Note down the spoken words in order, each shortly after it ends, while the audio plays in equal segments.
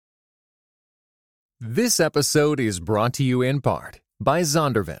This episode is brought to you in part by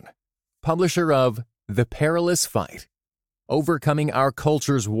Zondervan, publisher of The Perilous Fight, Overcoming Our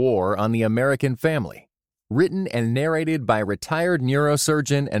Culture's War on the American Family, written and narrated by retired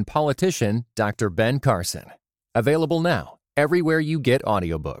neurosurgeon and politician Dr. Ben Carson. Available now everywhere you get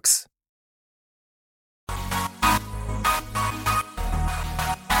audiobooks.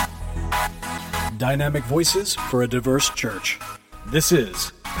 Dynamic voices for a diverse church. This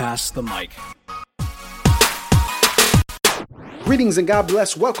is Pass the Mic. Greetings and God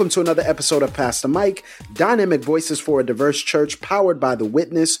bless. Welcome to another episode of Pass the Mic, Dynamic Voices for a Diverse Church, powered by The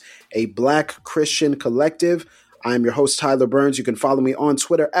Witness, a Black Christian collective. I'm your host, Tyler Burns. You can follow me on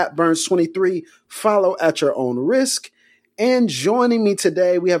Twitter at Burns23. Follow at your own risk. And joining me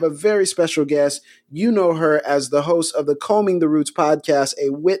today, we have a very special guest. You know her as the host of the Combing the Roots podcast, a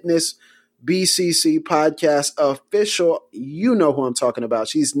Witness BCC podcast official. You know who I'm talking about.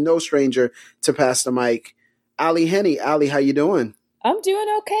 She's no stranger to Pass the Mic. Ali Henny. Ali, how you doing? I'm doing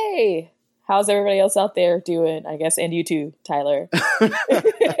okay. How's everybody else out there doing? I guess, and you too, Tyler.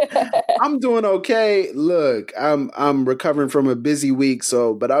 I'm doing okay. Look, I'm recovering from a busy week,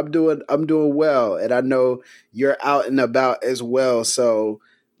 but I'm doing well, and I know you're out and about as well. So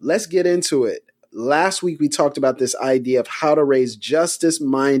let's get into it. Last week we talked about this idea of how to raise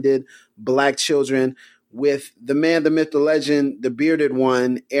justice-minded Black children with the man, the myth, the legend, the bearded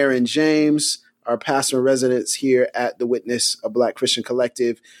one, Aaron James, our pastor in residence here at The Witness, a Black Christian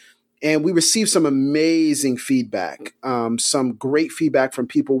collective. And we received some amazing feedback, some great feedback from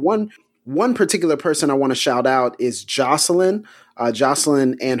people. One particular person I want to shout out is Jocelyn.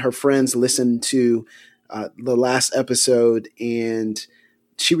 Jocelyn and her friends listened to the last episode, and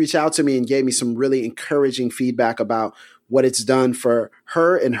she reached out to me and gave me some really encouraging feedback about what it's done for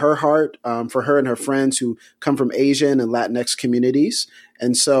her and her heart, for her and her friends who come from Asian and Latinx communities.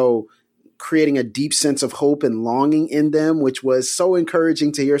 And so creating a deep sense of hope and longing in them, which was so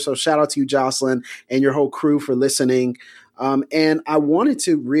encouraging to hear. So shout out to you, Jocelyn, and your whole crew for listening. And I wanted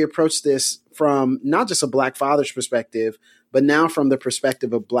to reapproach this from not just a Black father's perspective, but now from the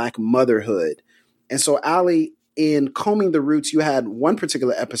perspective of Black motherhood. And so, Ali, in Combing the Roots, you had one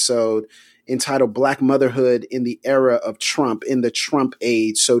particular episode entitled Black Motherhood in the Era of Trump, in the Trump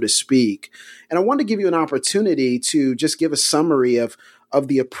age, so to speak. And I wanted to give you an opportunity to just give a summary of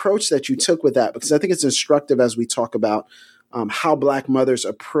the approach that you took with that, because I think it's instructive as we talk about how Black mothers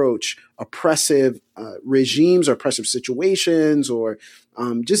approach oppressive regimes or oppressive situations or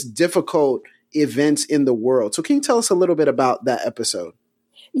just difficult events in the world. So can you tell us a little bit about that episode?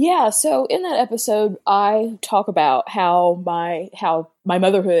 Yeah, so in that episode, I talk about how my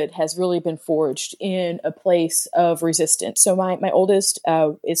motherhood has really been forged in a place of resistance. So my oldest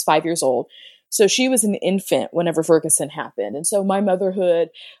is 5 years old. So she was an infant whenever Ferguson happened. And so my motherhood,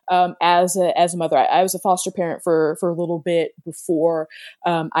 as a mother, I was a foster parent for a little bit before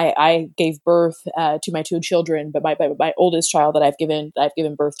I gave birth to my two children. But my oldest child that I've given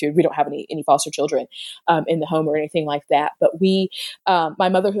birth to, we don't have any foster children in the home or anything like that. But my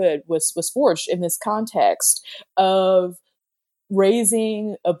motherhood was forged in this context of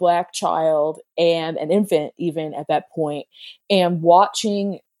raising a Black child and an infant, even at that point, and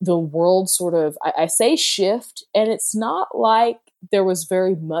watching the world sort of, I say shift, and it's not like there was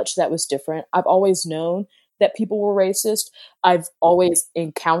very much that was different. I've always known that people were racist. I've always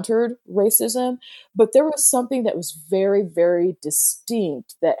encountered racism, but there was something that was very, very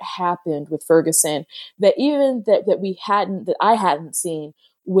distinct that happened with Ferguson that I hadn't seen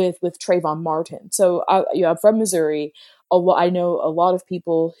with Trayvon Martin. So I'm from Missouri. I know a lot of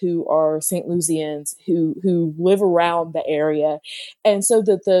people who are St. Louisians who live around the area, and so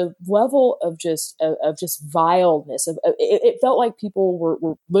the level of just vileness it felt like people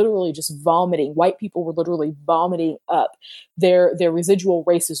were literally just vomiting. White people were literally vomiting up their residual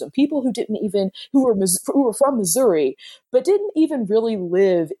racism. People who were from Missouri but didn't even really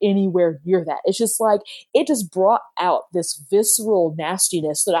live anywhere near that. It's just like it just brought out this visceral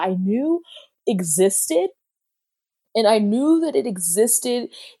nastiness that I knew existed. And I knew that it existed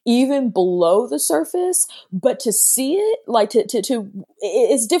even below the surface, but to see it, like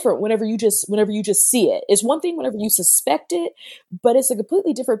it's different whenever you just see it. It's one thing whenever you suspect it, but it's a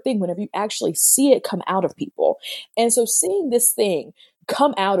completely different thing whenever you actually see it come out of people. And so seeing this thing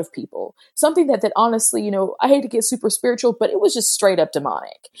come out of people, something that honestly, I hate to get super spiritual, but it was just straight up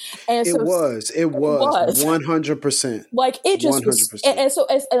demonic. And it was 100%. Like it just 100%.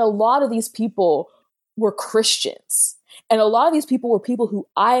 Was, and a lot of these people were Christians. And a lot of these people were people who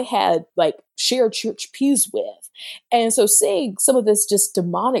I had like shared church pews with. And so seeing some of this just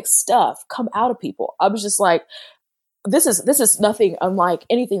demonic stuff come out of people, I was just like, this is nothing unlike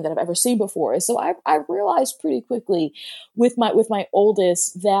anything that I've ever seen before. So I realized pretty quickly with my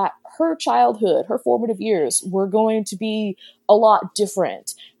oldest that her childhood, her formative years were going to be a lot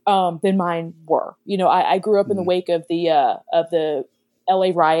different than mine were. I grew up in the wake of the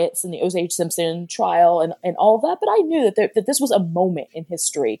LA riots and the O.J. Simpson trial and all of that. But I knew that this was a moment in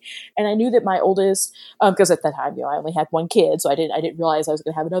history. And I knew that my oldest, because at that time, I only had one kid. So I didn't realize I was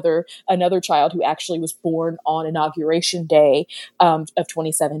going to have another child who actually was born on Inauguration Day of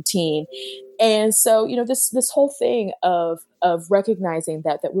 2017. And so, this whole thing of recognizing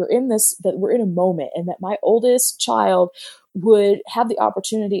that we're in a moment, and that my oldest child would have the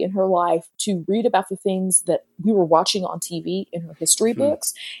opportunity in her life to read about the things that we were watching on TV in her history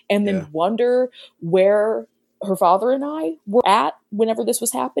books, and then wonder where her father and I were at whenever this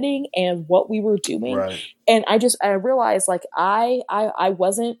was happening and what we were doing. Right. And I realized, like, I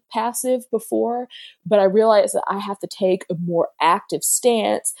wasn't passive before, but I realized that I have to take a more active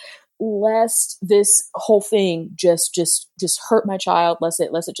stance, lest this whole thing just hurt my child, lest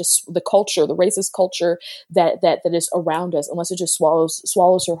it just, the culture, the racist culture that is around us, unless it just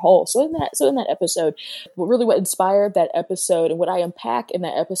swallows her whole. So in that episode, what inspired that episode and what I unpack in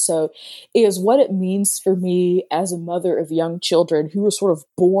that episode is what it means for me as a mother of young children who were sort of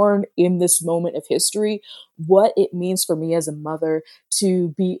born in this moment of history, what it means for me as a mother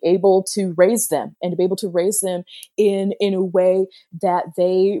to be able to raise them, and to be able to raise them in a way that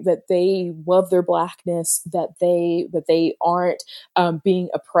they love their Blackness, that they aren't being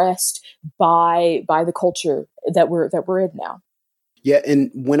oppressed by the culture that we're in now. Yeah,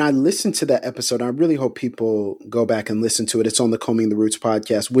 and when I listened to that episode, I really hope people go back and listen to it. It's on the Combing the Roots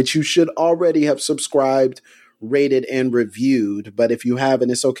podcast, which you should already have subscribed, rated, and reviewed. But if you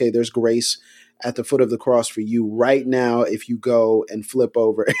haven't, it's okay. There's grace at the foot of the cross for you right now if you go and flip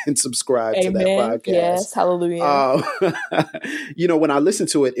over and subscribe to that podcast. Yes, hallelujah. When I listened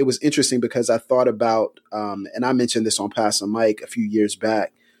to it, it was interesting because I thought about, and I mentioned this on Pastor Mike a few years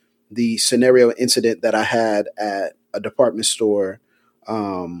back, the scenario incident that I had at a department store,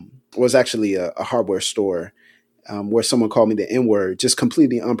 was actually a hardware store, where someone called me the N-word, just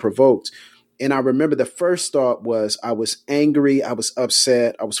completely unprovoked. And I remember the first thought was I was angry, I was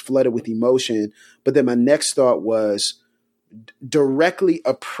upset, I was flooded with emotion. But then my next thought was directly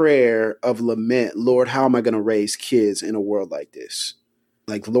a prayer of lament. Lord, how am I going to raise kids in a world like this?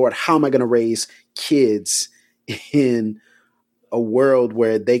 Like, Lord, how am I going to raise kids in a world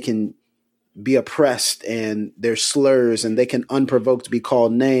where they can be oppressed and there's slurs and they can unprovoked be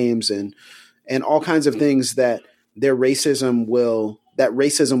called names and all kinds of things that racism will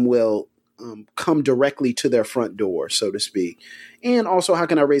come directly to their front door, so to speak. And also, how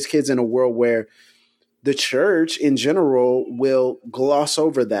can I raise kids in a world where the church in general will gloss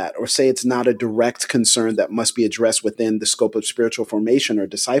over that or say it's not a direct concern that must be addressed within the scope of spiritual formation or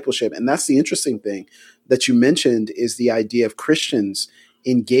discipleship? And that's the interesting thing that you mentioned, is the idea of Christians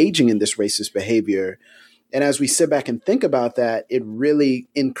engaging in this racist behavior. And as we sit back and think about that, it really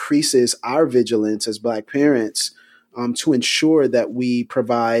increases our vigilance as Black parents to ensure that we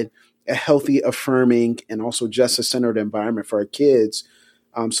provide a healthy, affirming, and also justice-centered environment for our kids,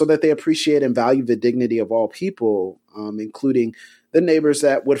 so that they appreciate and value the dignity of all people, including the neighbors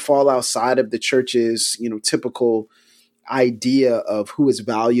that would fall outside of the church's, typical idea of who is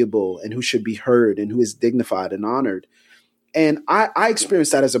valuable and who should be heard and who is dignified and honored. And I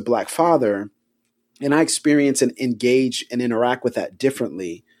experienced that as a Black father, and I experience and engage and interact with that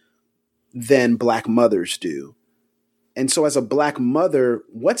differently than Black mothers do. And so as a Black mother,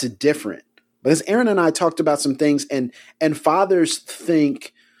 what's different? Because Aaron and I talked about some things, and fathers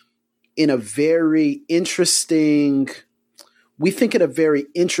think in a very interesting, risk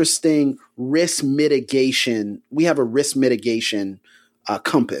mitigation. We have a risk mitigation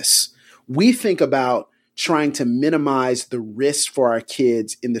compass. We think about trying to minimize the risk for our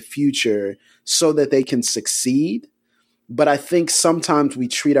kids in the future so that they can succeed. But I think sometimes we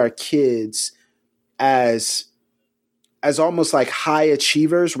treat our kids as almost like high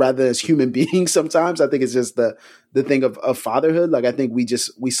achievers rather than as human beings. Sometimes I think it's just the thing of fatherhood. Like, I think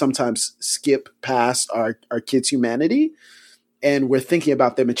we sometimes skip past our kids' humanity, and we're thinking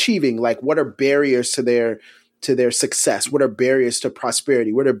about them achieving. Like, what are barriers to their success? What are barriers to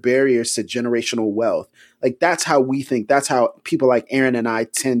prosperity? What are barriers to generational wealth? Like, that's how we think. That's how people like Aaron and I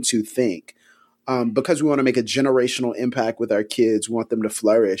tend to think, because we want to make a generational impact with our kids. We want them to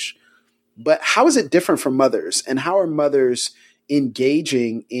flourish. But how is it different from mothers? And how are mothers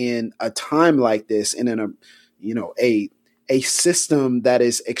engaging in a time like this and in a system that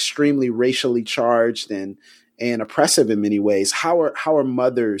is extremely racially charged and oppressive in many ways? How are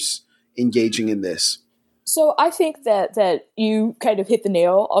mothers engaging in this? So I think that you kind of hit the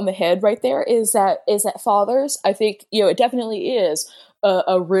nail on the head right there. Is that fathers? I think it definitely is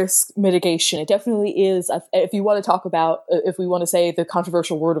a risk mitigation. It definitely is. If you want to talk about, if we want to say the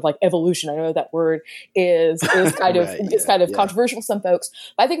controversial word of like evolution, I know that word is kind of controversial to some folks,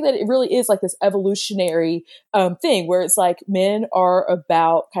 but I think that it really is like this evolutionary thing where it's like men are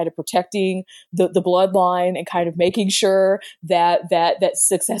about kind of protecting the bloodline and kind of making sure that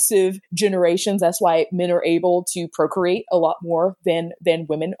successive generations. That's why men are able to procreate a lot more than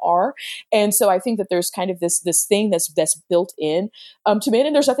women are, and so I think that there's kind of this thing that's built in to men,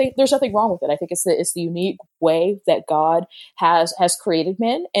 and there's nothing wrong with it. I think it's the unique way that God has created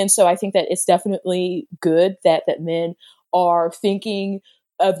men, and so I think that it's definitely good that men are thinking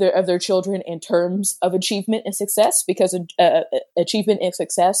of their children in terms of achievement and success, because achievement and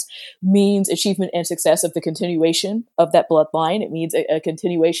success means achievement and success of the continuation of that bloodline. It means a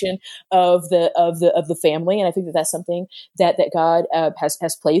continuation of the family, and I think that that's something that God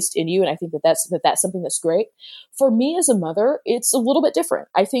has placed in you, and I think that that's something that's great. For me as a mother, it's a little bit different.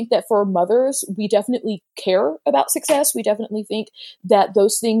 I think that for mothers, we definitely care about success. We definitely think that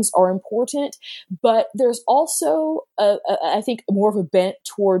those things are important, but there's also I think more of a bent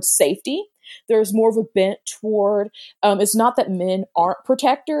towards safety. There's more of a bent toward, it's not that men aren't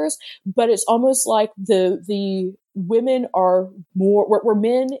protectors, but it's almost like the women are more, where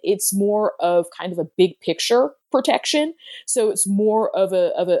men, it's more of kind of a big picture protection. So it's more of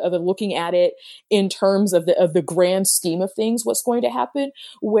a looking at it in terms of the grand scheme of things, what's going to happen,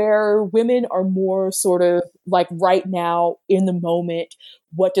 where women are more sort of like right now in the moment.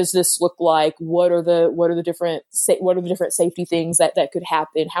 What does this look like? What are the different safety things that could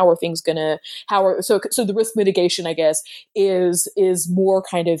happen? How are things so the risk mitigation, I guess, is more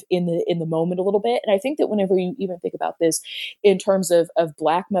kind of in the moment a little bit. And I think that whenever you even think about this in terms of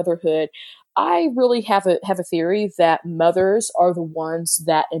Black motherhood, I really have a theory that mothers are the ones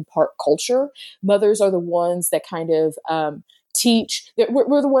that impart culture. Mothers are the ones that kind of teach.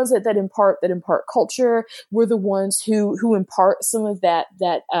 We're the ones that impart culture. We're the ones who impart some of that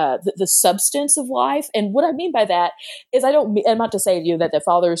the substance of life. And what I mean by that is I'm not to say to you that the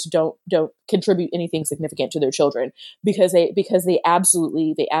fathers don't contribute anything significant to their children, because they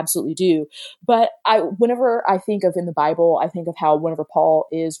absolutely do. But whenever I think of in the Bible, I think of how whenever Paul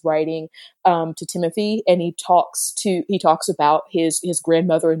is writing to Timothy, and he talks about his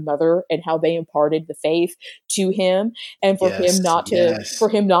grandmother and mother and how they imparted the faith to him, and for him not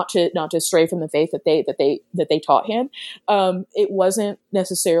to stray from the faith that they taught him. It wasn't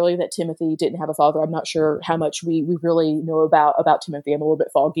necessarily that Timothy didn't have a father. I'm not sure how much we really know about Timothy. I'm a little bit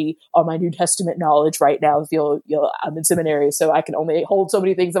foggy on my New Testament knowledge right now. I'm in seminary, so I can only hold so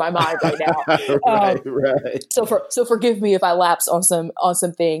many things in my mind right now. Right. So forgive me if I lapse on some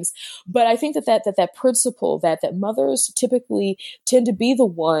things, but I think that principle that mothers typically tend to be the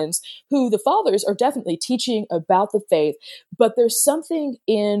ones who the fathers are definitely teaching about the faith, but there's something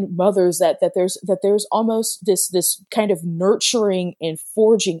in mothers that there's almost this kind of nurturing and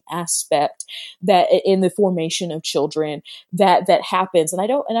forging aspect that in the formation of children that happens. And I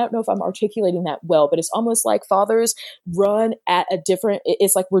don't know if I'm articulating that well, but it's almost like fathers run at a different,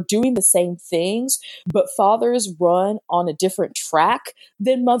 it's like we're doing the same things, but fathers run on a different track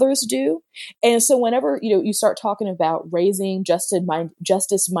than mothers do. And so whenever, you start talking about raising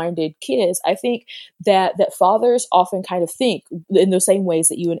justice-minded kids, I think that fathers often kind of think in the same ways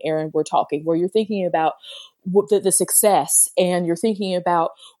that you and Aaron were talking, where you're thinking about the success, and you're thinking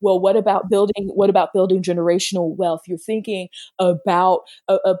about, well, what about building generational wealth? You're thinking about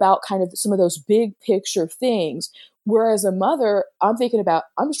kind of some of those big picture things. Whereas a mother, I'm thinking about,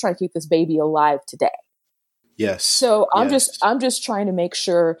 I'm just trying to keep this baby alive today. Yes. So I'm just trying to make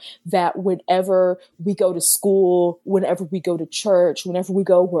sure that whenever we go to school, whenever we go to church, whenever we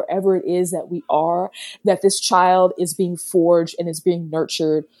go wherever it is that we are, that this child is being forged and is being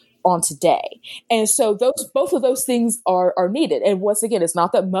nurtured on today. And so both of those things are needed. And once again, it's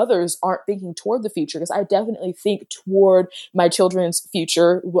not that mothers aren't thinking toward the future, because I definitely think toward my children's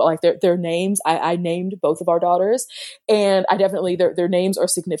future, like their names. I named both of our daughters, and I definitely, their names are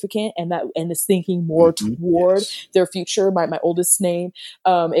significant, and is thinking more toward their future. My oldest name,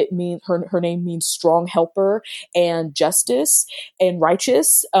 it means her name means strong helper and justice and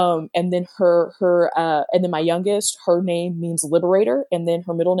righteous. And then and then my youngest, her name means liberator, and then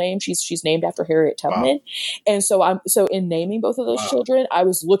her middle name, she's named after Harriet Tubman. Wow. And so in naming both of those children, I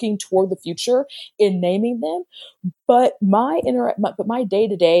was looking toward the future in naming them. But my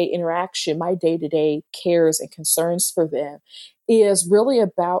day-to-day interaction, my day-to-day cares and concerns for them is really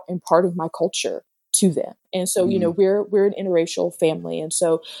about imparting my culture to them. And so, you know, we're an interracial family. And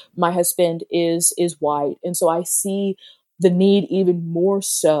so my husband is white. And so I see the need even more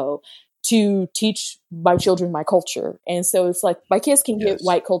so to teach my children my culture. And so it's like, my kids can get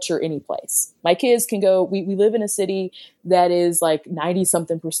white culture any place. My kids can go, we live in a city that is like 90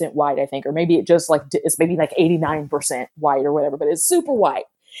 something percent white, I think, or maybe it's maybe like 89% white or whatever, but it's super white.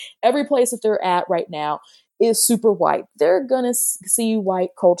 Every place that they're at right now is super white. They're going to see white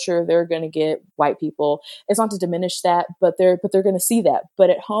culture. They're going to get white people. It's not to diminish that, but they're going to see that. But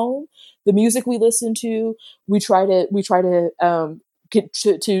at home, the music we listen to, we try to get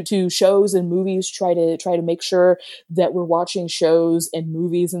to shows and movies, try to make sure that we're watching shows and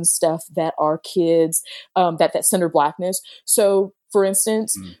movies and stuff that are kids, that center Blackness. So for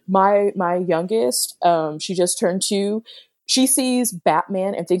instance, my youngest, she just turned 2. She sees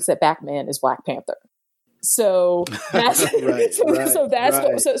Batman and thinks that Batman is Black Panther. So that's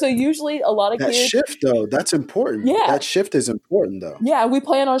so usually a lot of that kids shift though, that's important. Yeah. That shift is important though. Yeah, we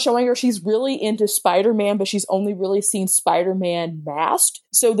plan on showing her. She's really into Spider-Man, but she's only really seen Spider-Man masked.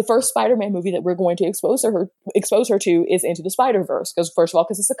 So the first Spider-Man movie that we're going to expose her to is Into the Spider-Verse. Because first of all,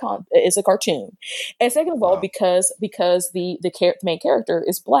 because it's a cartoon, and second of all, because the main character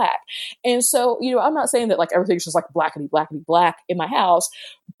is Black. And so, you know, I'm not saying that like everything's just like blackity black in my house,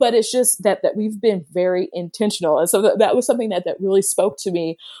 but it's just that we've been very intentional. And so that was something that really spoke to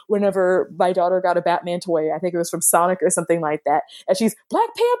me whenever my daughter got a Batman toy. I think it was from Sonic or something like that. And she's Black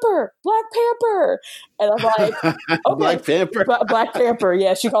Panther. And I'm like, okay, Black Panther.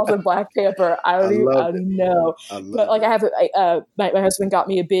 Yeah, she calls him Black Panther. I don't even know. But like my husband got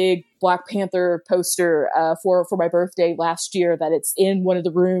me a big Black Panther poster for my birthday last year, that it's in one of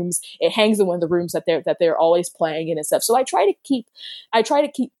the rooms. It hangs in one of the rooms that they're always playing in and stuff. So I try to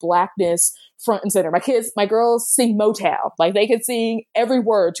keep Blackness front and center. My girls sing Motown. Like they can sing every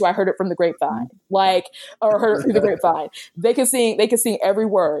word to I Heard It From the Grapevine, or Heard It Through the Grapevine. They can sing every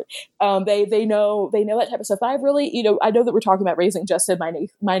word. They know that type of stuff. I really, you know, I know that we're talking about raising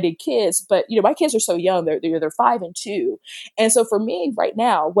justice-minded kids, but you know, my kids are so young. They're 5 and 2. And so for me right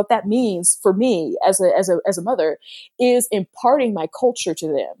now, what that means for me as a mother is imparting my culture to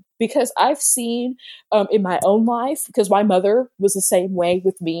them. Because I've seen in my own life, because my mother was the same way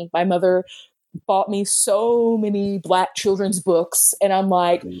with me. My mother bought me so many Black children's books, and I'm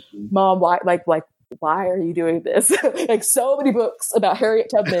like, Mom, why are you doing this? Like so many books about Harriet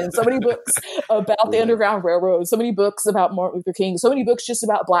Tubman, so many books about the Underground Railroad, so many books about Martin Luther King, so many books just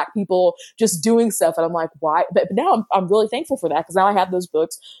about Black people just doing stuff. And I'm like, why? But now I'm really thankful for that, because now I have those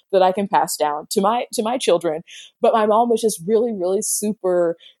books that I can pass down to my children. But my mom was just really, really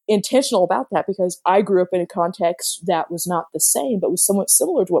super intentional about that, because I grew up in a context that was not the same, but was somewhat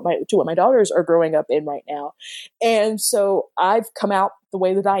similar to what my daughters are growing up in right now. And so I've come out the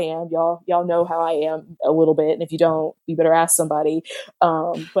way that I am. Y'all know how I am a little bit, and if you don't, you better ask somebody.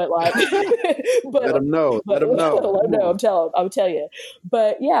 But like, let them know. Let them know. I'll tell you.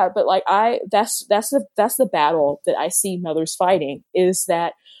 But yeah, but like that's the battle that I see mothers fighting, is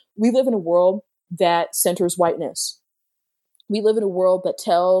that we live in a world that centers whiteness. We live in a world that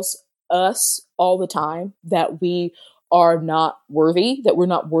tells us all the time that we are not worthy, that we're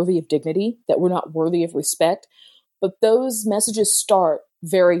not worthy of dignity, that we're not worthy of respect. But those messages start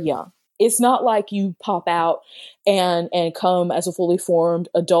very young. It's not like you pop out and come as a fully formed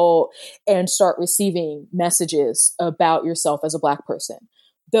adult and start receiving messages about yourself as a Black person.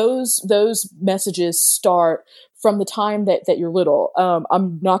 Those messages start from the time that you're little.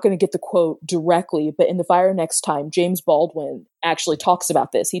 I'm not going to get the quote directly, but in The Fire Next Time, James Baldwin actually talks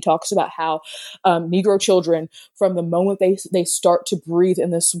about this. He talks about how Negro children, from the moment they start to breathe in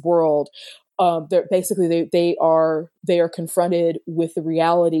this world, they are confronted with the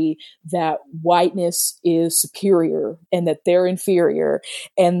reality that whiteness is superior and that they're inferior,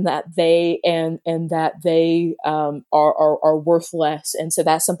 and that they are worth less. And so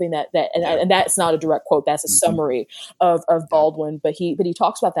that's something that that's not a direct quote. That's a summary of Baldwin, but he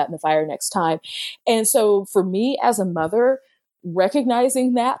talks about that in The Fire Next Time. And so for me as a mother,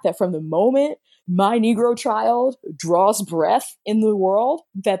 recognizing that from the moment my Negro child draws breath in the world,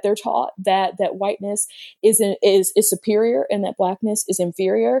 that they're taught that whiteness is superior and that Blackness is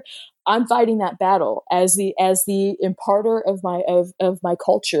inferior. I'm fighting that battle as the imparter of my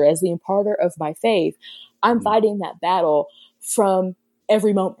culture, as the imparter of my faith. I'm fighting that battle from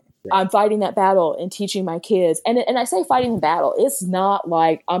every moment. I'm fighting that battle and teaching my kids. And I say fighting the battle, it's not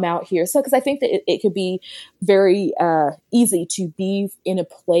like I'm out here. So, because I think that it could be very easy to be in a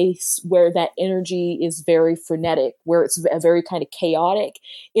place where that energy is very frenetic, where it's a very kind of chaotic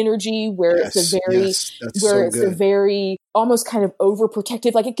energy, where it's a very almost kind of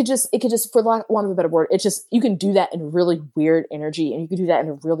overprotective. Like it could just, for lack want of a better word, it's just, you can do that in really weird energy, and you can do that in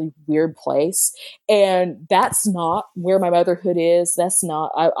a really weird place. And that's not where my motherhood is. That's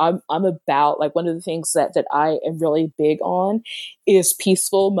not, I'm about, like, one of the things that I am really big on is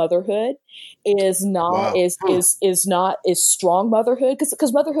peaceful motherhood, is not, is not strong motherhood.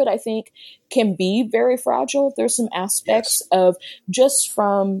 Cause motherhood, I think, can be very fragile. There's some aspects of just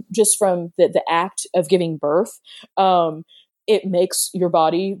from the act of giving birth. It makes your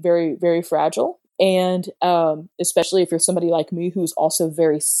body very, very fragile. And especially if you're somebody like me who's also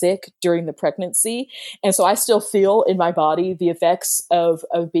very sick during the pregnancy. And so I still feel in my body the effects of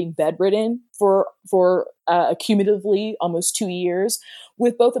being bedridden for cumulatively almost 2 years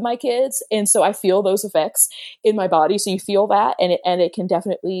with both of my kids. And so I feel those effects in my body. So you feel that, and it can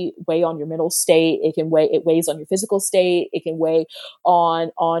definitely weigh on your mental state. It weighs on your physical state. It can weigh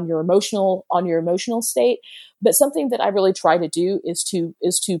on your emotional state. But something that I really try to do is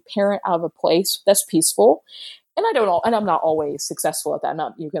to parent out of a place that's peaceful. And I'm not always successful at that. I'm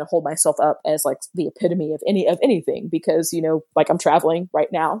not going to hold myself up as like the epitome of anything, because, like, I'm traveling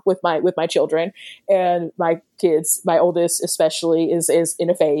right now with my children, and my kids, my oldest especially is in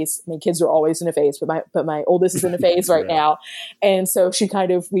a phase. I mean, kids are always in a phase, but my oldest is in a phase right now. And so she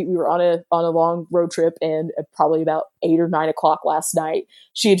we were on a long road trip, and probably about 8 or 9 o'clock last night,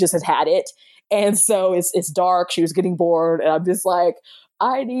 she just had it. And so it's dark. She was getting bored, and I'm just like,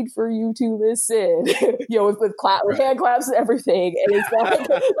 I need for you to listen, with hand claps and everything. And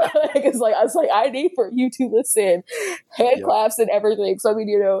it's like, I was like, I need for you to listen, hand claps and everything. So, I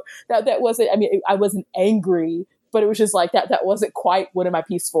mean, that wasn't, I mean, I wasn't angry, but it was just like that wasn't quite one of my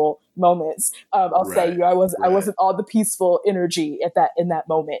peaceful moments. I'll say, I wasn't all the peaceful energy in that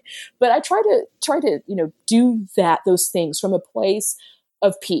moment, but I try to, do those things from a place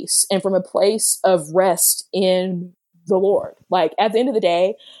of peace and from a place of rest in the Lord. Like, at the end of the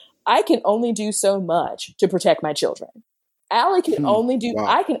day, I can only do so much to protect my children. Allie can only do,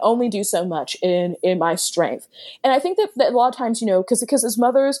 I can only do so much in my strength. And I think that a lot of times, because as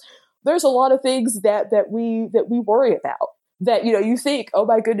mothers, there's a lot of things that we worry about. That, you think, oh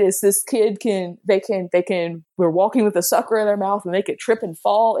my goodness, this kid we're walking with a sucker in their mouth, and they could trip and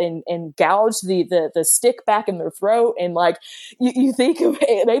fall and gouge the stick back in their throat. And like, you think of,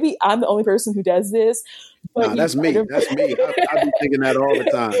 maybe I'm the only person who does this. But no, that's me. That's me. I be thinking that all the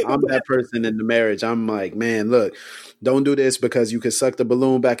time. I'm that person in the marriage. I'm like, man, look, don't do this, because you could suck the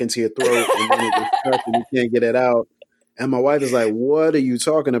balloon back into your throat, and then it gets stuck and you can't get it out. And my wife is like, what are you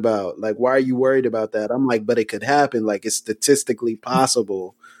talking about? Like, why are you worried about that? I'm like, but it could happen. Like, it's statistically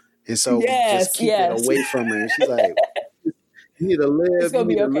possible. And so we just keep it away from her. And she's like, you need to live, you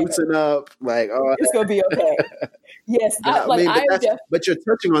need to loosen up. Like, oh, it's going to be okay. Yes. But you're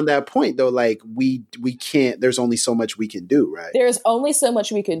touching on that point, though. Like, we can't, there's only so much we can do, right? There's only so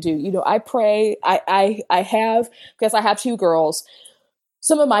much we can do. I pray, I have, because I have 2 girls,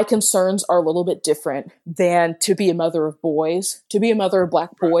 some of my concerns are a little bit different than to be a mother of boys. To be a mother of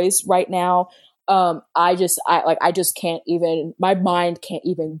Black boys right now, I just can't even. My mind can't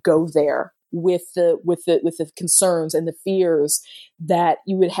even go there with the concerns and the fears that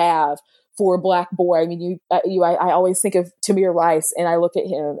you would have for a Black boy. I mean, I always think of Tamir Rice, and I look at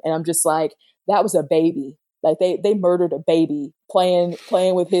him, and I'm just like, that was a baby. Like, they murdered a baby playing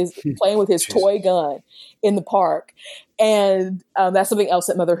with his toy gun in the park. And that's something else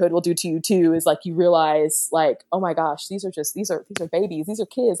that motherhood will do to you too, is like, you realize, like, oh my gosh, these are babies. These are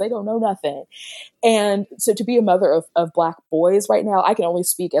kids. They don't know nothing. And so to be a mother of Black boys right now, I can only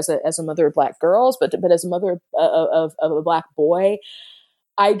speak as a mother of Black girls, but as a mother of a Black boy,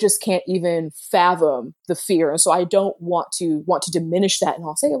 I just can't even fathom the fear. And so I don't want to diminish that. And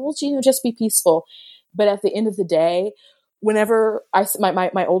I'll say, well, just be peaceful. But at the end of the day, whenever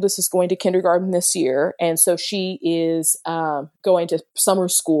my oldest is going to kindergarten this year, and so she is going to summer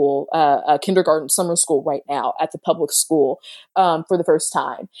school, kindergarten summer school right now at the public school for the first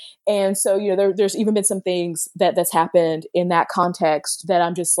time. And so, there's even been some things that's happened in that context that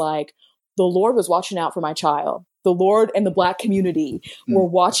I'm just like, the Lord was watching out for my child. The Lord and the Black community were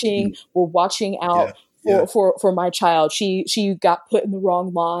watching out. Yeah. For my child. She got put in the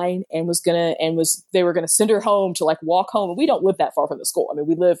wrong line and they were gonna send her home to like walk home. And we don't live that far from the school. I mean,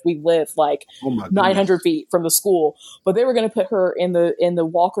 we live like 900 feet from the school, but they were gonna put her in the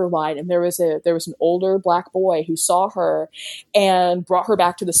walker line. And there was an older Black boy who saw her and brought her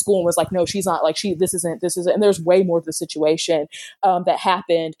back to the school and was like, no, she's not, like, this isn't. And there's way more to the situation that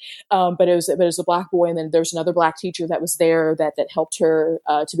happened. But it was a Black boy. And then there's another Black teacher that was there that helped her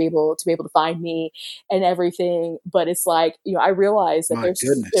to be able to find me and everything. But it's like, I realize that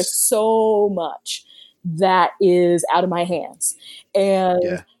there's so much that is out of my hands. And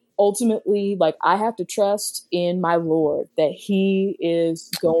Yeah. ultimately, like, I have to trust in my Lord that he is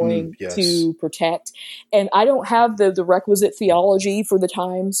going Yes. to protect. And I don't have the requisite theology for the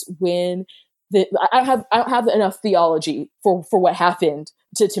times when I don't have enough theology for what happened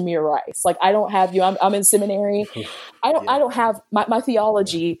to Tamir Rice. Like, I don't have I'm in seminary. I don't have my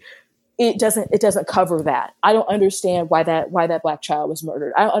theology. It doesn't cover that. I don't understand why that black child was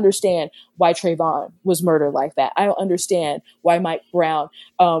murdered. I don't understand why Trayvon was murdered like that. I don't understand why Mike Brown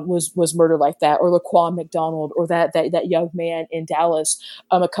was murdered like that, or Laquan McDonald, or that young man in Dallas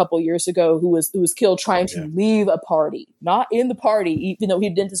a couple years ago who was killed trying to leave a party, not in the party, even though he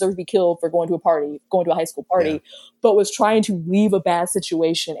didn't deserve to be killed for going to a high school party, but was trying to leave a bad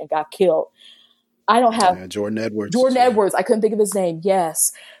situation and got killed. I don't have Jordan Edwards. I couldn't think of his name.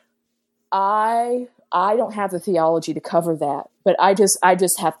 Yes. I don't have the theology to cover that, but I just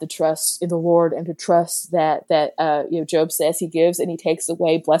have to trust in the Lord, and to trust that Job says he gives and he takes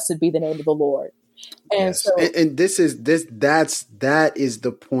away. Blessed be the name of the Lord. And yes. so, and that is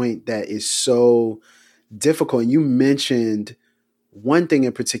the point that is so difficult. And you mentioned one thing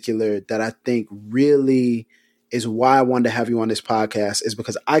in particular that I think really is why I wanted to have you on this podcast, is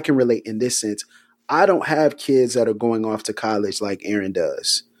because I can relate in this sense. I don't have kids that are going off to college like Aaron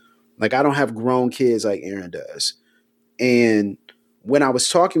does. Like, I don't have grown kids like Aaron does. And when I was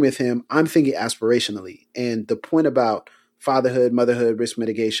talking with him, I'm thinking aspirationally. And the point about fatherhood, motherhood, risk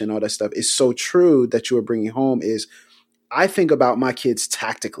mitigation, all that stuff is so true that you were bringing home. Is I think about my kids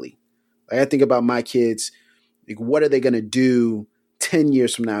tactically. Like, I think about my kids, like, what are they going to do 10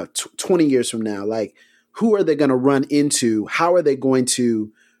 years from now, 20 years from now? Like, who are they going to run into? How are they going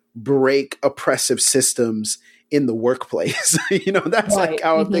to break oppressive systems in the workplace? That's right. Like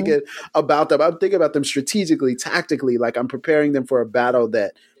how I'm thinking about them. I'm thinking about them strategically, tactically, like I'm preparing them for a battle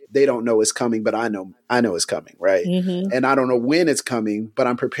that they don't know is coming, but I know it's coming, right? Mm-hmm. And I don't know when it's coming, but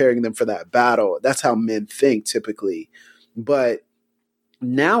I'm preparing them for that battle. That's how men think typically. But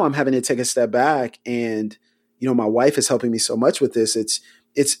now I'm having to take a step back, and my wife is helping me so much with this.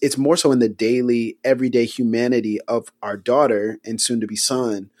 It's more so in the daily, everyday humanity of our daughter and soon to be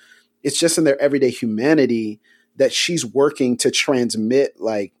son. It's just in their everyday humanity that she's working to transmit,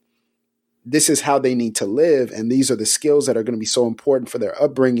 like, this is how they need to live. And these are the skills that are going to be so important for their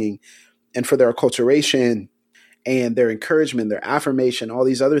upbringing and for their acculturation and their encouragement, their affirmation, all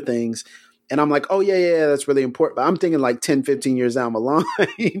these other things. And I'm like, oh, yeah, that's really important. But I'm thinking like 10, 15 years down the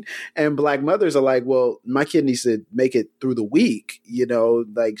line. And Black mothers are like, well, my kid needs to make it through the week.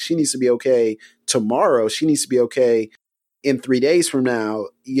 Like, she needs to be okay tomorrow. She needs to be okay in 3 days from now,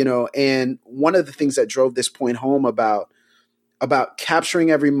 and one of the things that drove this point home about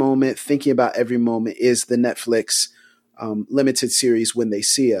capturing every moment, thinking about every moment, is the Netflix limited series When They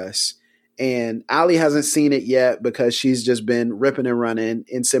See Us. And Allie hasn't seen it yet because she's just been ripping and running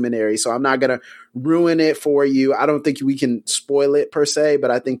in seminary. So I'm not going to ruin it for you. I don't think we can spoil it per se, but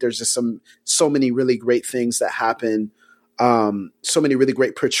I think there's just so many really great things that happen. So many really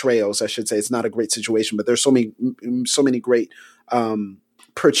great portrayals, I should say. It's not a great situation, but there's so many great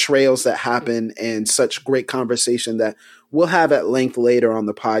portrayals that happen, and such great conversation that we'll have at length later on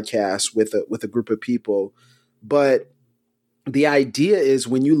the podcast with a group of people. But the idea is,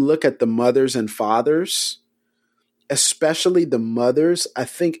 when you look at the mothers and fathers, especially the mothers, I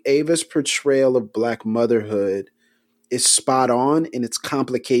think Ava's portrayal of Black motherhood is spot on in its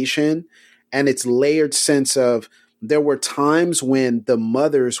complication and its layered sense of, there were times when the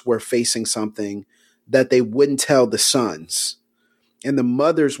mothers were facing something that they wouldn't tell the sons. And the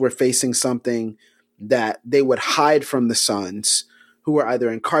mothers were facing something that they would hide from the sons, who were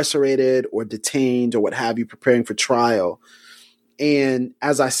either incarcerated or detained or what have you, preparing for trial. And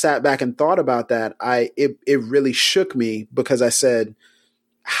as I sat back and thought about that, it really shook me, because I said,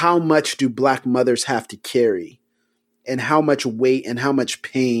 how much do Black mothers have to carry, and how much weight and how much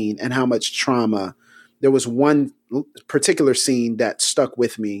pain and how much trauma? There was one particular scene that stuck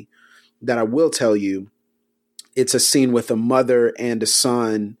with me that I will tell you. It's a scene with a mother and a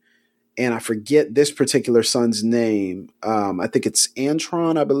son, and I forget this particular son's name. I think it's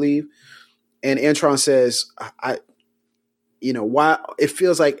Antron, I believe. And Antron says, why it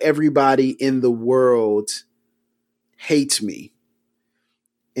feels like everybody in the world hates me.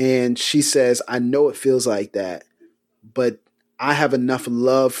 And she says, I know it feels like that, but I have enough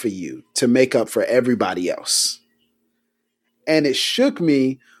love for you to make up for everybody else. And it shook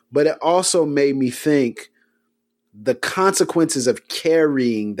me, but it also made me think the consequences of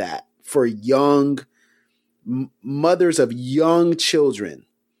carrying that for young mothers of young children.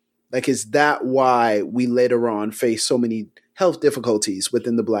 Like, is that why we later on face so many health difficulties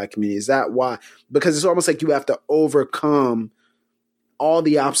within the Black community? Is that why? Because it's almost like you have to overcome all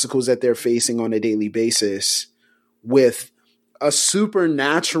the obstacles that they're facing on a daily basis with a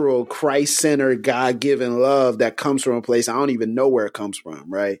supernatural, Christ-centered, God-given love that comes from a place I don't even know where it comes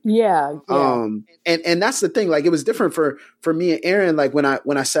from, right? Yeah. And that's the thing. Like, it was different for me and Aaron. Like, when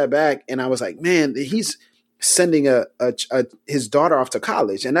I sat back and I was like, man, he's sending his daughter off to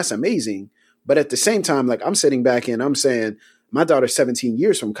college, and that's amazing. But at the same time, like, I'm sitting back and I'm saying, my daughter's 17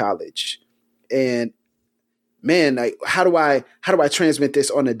 years from college, and man, like, how do I transmit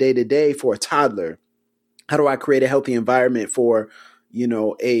this on a day-to-day for a toddler? How do I create a healthy environment for,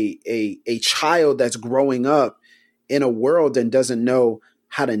 a child that's growing up in a world and doesn't know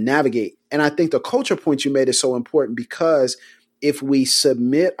how to navigate? And I think the culture point you made is so important, because if we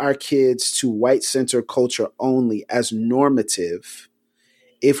submit our kids to white-centered culture only as normative,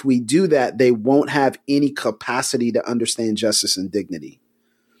 if we do that, they won't have any capacity to understand justice and dignity.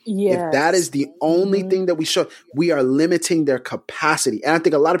 Yes. If that is the only thing that we show, we are limiting their capacity. And I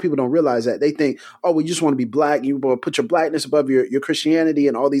think a lot of people don't realize that. They think, oh, well, you just want to be Black. You want to put your Blackness above your Christianity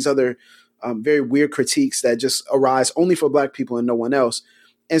and all these other very weird critiques that just arise only for Black people and no one else.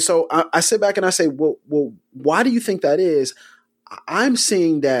 And so I sit back and I say, well, why do you think that is? I'm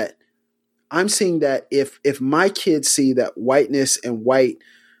seeing that if my kids see that whiteness and white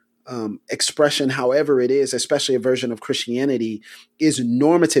expression, however it is, especially a version of Christianity, is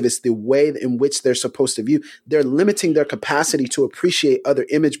normative, it's the way in which they're supposed to view, they're limiting their capacity to appreciate other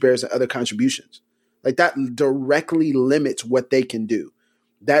image bearers and other contributions. Like, that directly limits what they can do.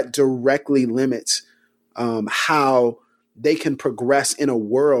 That directly limits how they can progress in a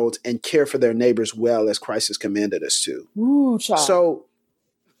world and care for their neighbors well, as Christ has commanded us to. Ooh, child. So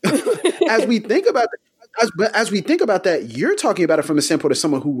as we think about that, you're talking about it from the standpoint of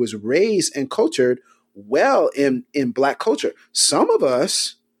someone who was raised and cultured well in Black culture. Some of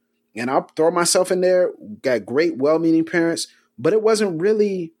us, and I'll throw myself in there, got great, well-meaning parents, but it wasn't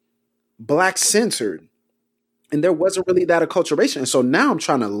really Black censored. And there wasn't really that acculturation. And so now I'm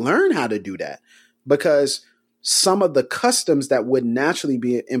trying to learn how to do that, because some of the customs that would naturally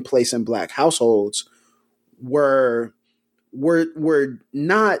be in place in Black households were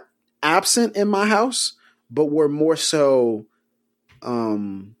not absent in my house, but were more so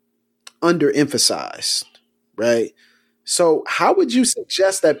underemphasized, right? So how would you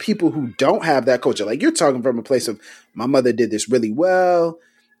suggest that people who don't have that culture, like, you're talking from a place of, my mother did this really well,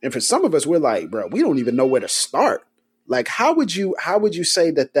 and for some of us, we're like, bro, we don't even know where to start. Like, how would you say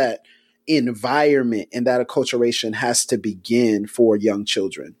that environment and that acculturation has to begin for young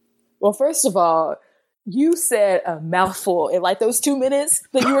children? Well, first of all, you said a mouthful in like those 2 minutes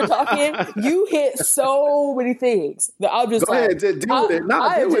that you were talking. You hit so many things that I'm just Go ahead, deal with it.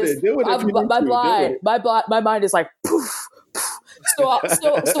 No, deal with it. Deal with it. My mind is like poof, poof. So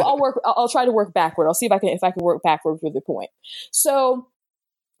I'll try to work backward. I'll see if I can work backward with the point. So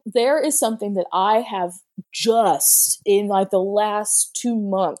there is something that I have just in like the last 2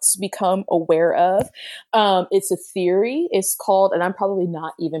 months become aware of. It's a theory. It's called, and I'm probably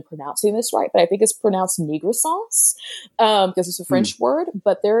not even pronouncing this right, but I think it's pronounced négrescence, because it's a French word.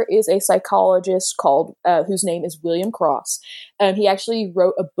 But there is a psychologist called whose name is William Cross. He actually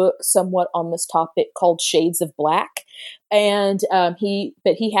wrote a book somewhat on this topic called Shades of Black. And he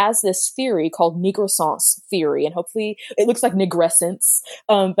has this theory called négrescence theory, and hopefully it looks like négrescence,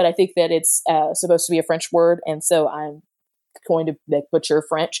 but I think that it's supposed to be a French word, and so I'm going to butcher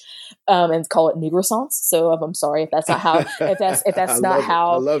French and call it négrescence. So I'm sorry if that's not how if that's not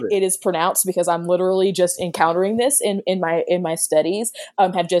how it is pronounced, because I'm literally just encountering this in my studies.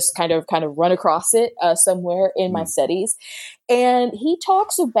 Have just kind of run across it somewhere in my studies. And he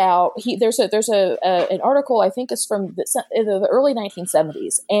talks about there's an article, I think it's from the early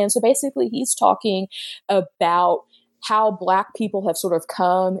 1970s, and so basically he's talking about how Black people have sort of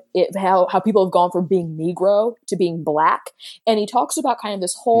how people have gone from being Negro to being Black. And he talks about kind of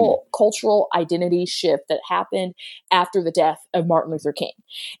this whole cultural identity shift that happened after the death of Martin Luther King.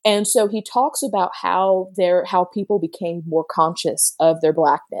 And so he talks about how people became more conscious of their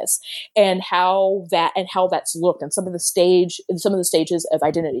Blackness and how that's looked, and some of the stages of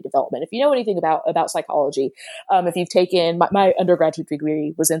identity development. If you know anything about psychology, if you've taken my undergraduate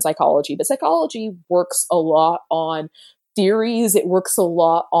degree was in psychology, but psychology works a lot on theories. It works a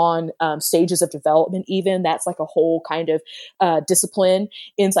lot on stages of development. Even that's like a whole kind of discipline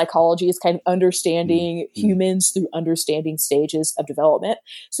in psychology. Is kind of understanding humans through understanding stages of development.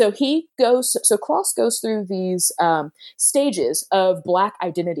 So Cross goes through these stages of Black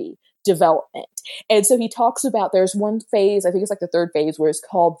identity development. And so he talks about, there's one phase, I think it's like the third phase, where it's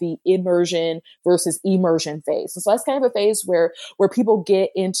called the immersion versus immersion phase. And so that's kind of a phase where people get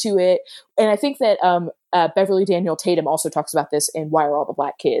into it. And I think that Beverly Daniel Tatum also talks about this in Why Are All the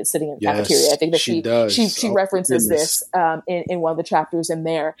Black Kids Sitting in the Cafeteria? I think that she references this in one of the chapters in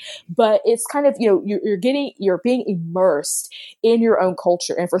there. But it's kind of, you're being immersed in your own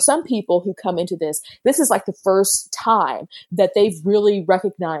culture. And for some people who come into this is like the first time that they've really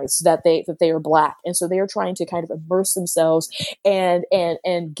recognized that they are Black. And so they are trying to kind of immerse themselves and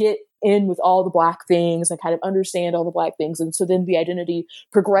get in with all the Black things and kind of understand all the Black things. And so then the identity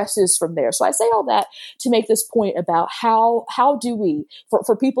progresses from there. So I say all that to make this point about how do we,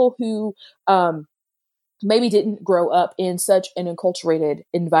 for people who maybe didn't grow up in such an enculturated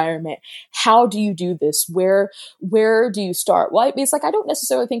environment, how do you do this? Where do you start? Well, it's like, I don't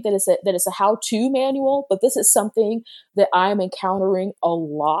necessarily think that it's a how-to manual, but this is something that I'm encountering a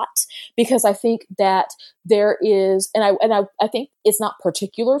lot, because I think that there is, and I think it's not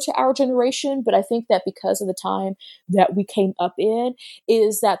particular to our generation, but I think that because of the time that we came up in,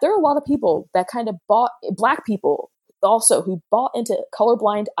 is that there are a lot of people that kind of Black people also, who bought into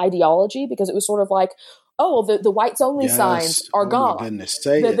colorblind ideology, because it was sort of like, oh, well, the whites only signs are gone.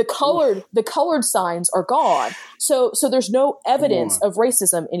 The colored signs are gone. So there's no evidence of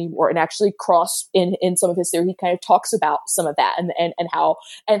racism anymore. And actually, Cross in some of his theory, he kind of talks about some of that and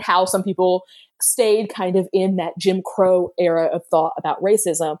how some people stayed kind of in that Jim Crow era of thought about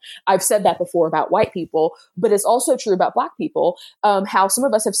racism. I've said that before about white people, but it's also true about Black people, how some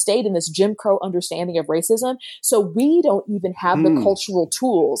of us have stayed in this Jim Crow understanding of racism. So we don't even have the cultural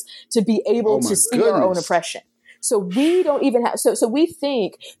tools to be able to see our own oppression. So we don't even have, so we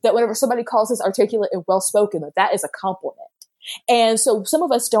think that whenever somebody calls us articulate and well-spoken, that is a compliment. And so some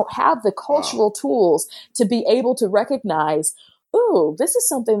of us don't have the cultural tools to be able to recognize, ooh, this is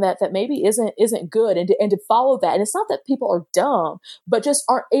something that maybe isn't good, and to follow that. And it's not that people are dumb, but just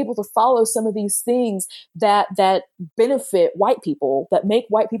aren't able to follow some of these things that benefit white people, that make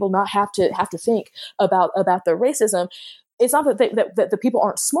white people not have to think about their racism. It's not that the people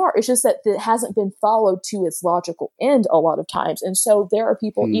aren't smart. It's just that it hasn't been followed to its logical end a lot of times. And so there are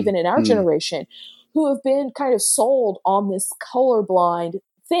people, even in our generation, who have been kind of sold on this colorblind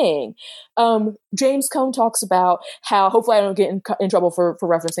thing. James Cone talks about how, hopefully I don't get in trouble for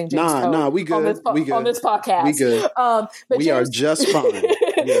referencing James Cone. Nah, we good. We good. On this podcast. We good. But we are just fine.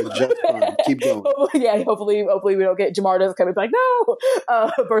 We are just fine. Keep going. Yeah, hopefully we don't get Jamar doesn't come and be like, no,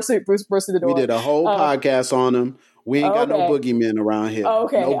 burst through the door. We did a whole podcast on him. We ain't got no boogeymen around here.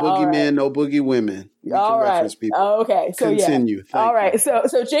 Okay. No boogeymen, no boogie women. We can reference people. Okay. So continue. Yeah. All right.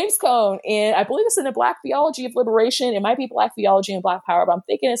 So James Cone, and I believe it's in the Black Theology of Liberation. It might be Black Theology and Black Power, but I'm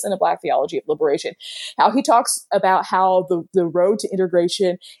thinking it's in the Black Theology of Liberation. How he talks about how the road to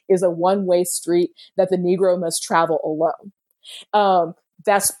integration is a one-way street that the Negro must travel alone.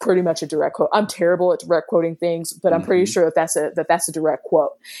 That's pretty much a direct quote. I'm terrible at direct quoting things, but I'm pretty sure that's a direct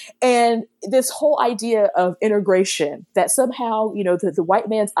quote. And this whole idea of integration, that somehow, the white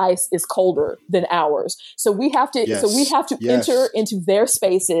man's ice is colder than ours. So we have to, enter into their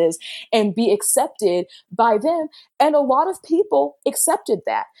spaces and be accepted by them. And a lot of people accepted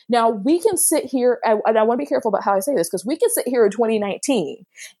that. Now we can sit here, and I want to be careful about how I say this, because we can sit here in 2019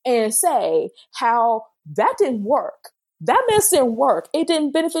 and say how that didn't work. That mess didn't work. It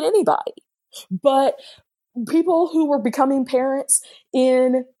didn't benefit anybody. But people who were becoming parents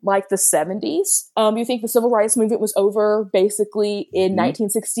in like the 70s, you think the civil rights movement was over basically in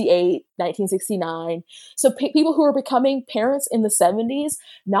 1968, 1969. So people who were becoming parents in the 70s,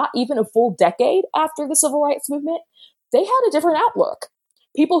 not even a full decade after the civil rights movement, they had a different outlook.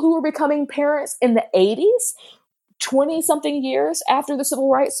 People who were becoming parents in the 80s, 20-something years after the civil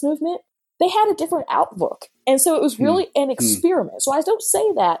rights movement, they had a different outlook. And so it was really an experiment. So I don't say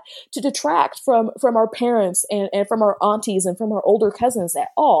that to detract from our parents and from our aunties and from our older cousins at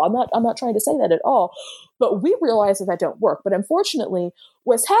all. I'm not trying to say that at all. But we realize that don't work. But unfortunately,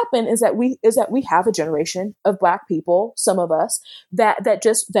 what's happened is that we have a generation of Black people, some of us,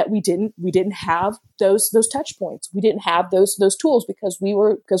 that we didn't have those touch points. We didn't have those tools because we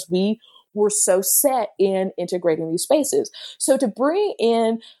were so set in integrating these spaces. So to bring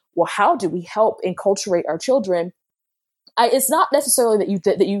in, well, how do we help enculturate our children? It's not necessarily that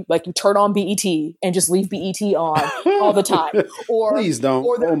you turn on BET and just leave BET on all the time, or please don't.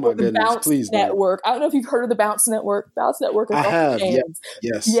 Or the Bounce Network. I don't know if you've heard of the Bounce Network. Bounce Network is I have.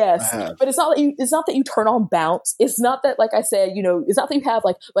 Yes. I have. But it's not that you turn on Bounce. It's not that, like I said, it's not that you have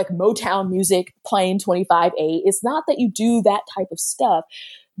like Motown music playing 25/8. It's not that you do that type of stuff,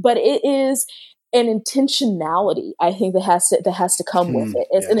 but it is an intentionality, I think that has to come with it.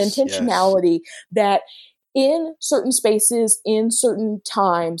 It's an intentionality that in certain spaces, in certain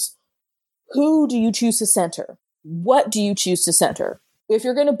times, who do you choose to center? What do you choose to center? If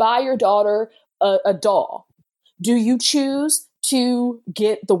you're going to buy your daughter a doll, do you choose to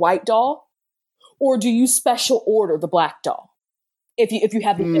get the white doll, or do you special order the black doll? If you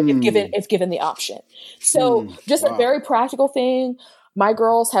have if given the option. So just a very practical thing. My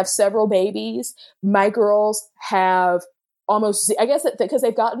girls have several babies. My girls have almost, I guess, because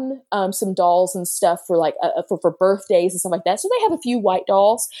they've gotten some dolls and stuff for like for birthdays and stuff like that. So they have a few white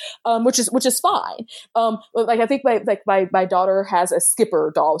dolls, which is fine. Like I think my daughter has a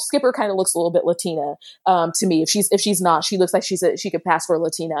Skipper doll. Skipper kind of looks a little bit Latina to me. If she's not, she looks like she could pass for a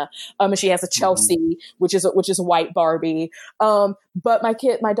Latina. And she has a Chelsea, which is a white Barbie. But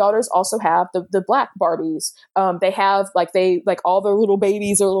my daughters also have the black Barbies. They have like all their little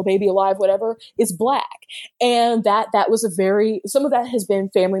babies or little baby alive, whatever, is black. And that was some of that has been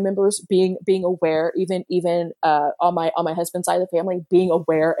family members being aware, even on my husband's side of the family, being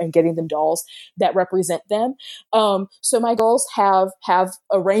aware and getting them dolls that represent them. So my girls have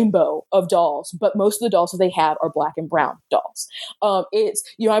a rainbow of dolls, but most of the dolls that they have are black and brown dolls. It's,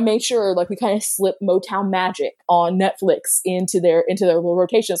 I made sure like we kind of slip Motown Magic on Netflix into their little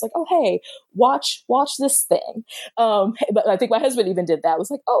rotation. It's like, oh, hey, watch this thing. But I think my husband even did that. It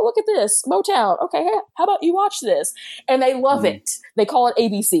was like, oh, look at this Motown. Okay, hey, how about you watch this? And they love it. They call it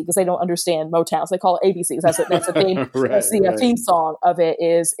ABC because they don't understand Motown. So they call it ABC because that's the theme. The theme song of it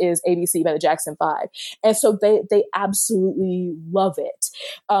is ABC by the Jackson 5. And so they absolutely love it.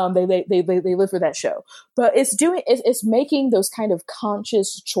 They live for that show. But it's making those kind of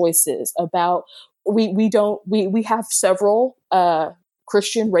conscious choices about we have several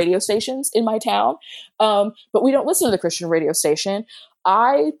Christian radio stations in my town, but we don't listen to the Christian radio station.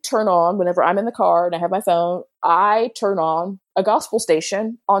 I turn on, whenever I'm in the car and I have my phone, I turn on a gospel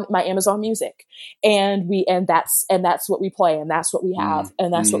station on my Amazon Music, and that's what we play, and that's what we have,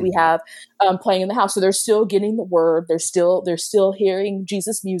 and that's what we have playing in the house. So they're still getting the word. They're still hearing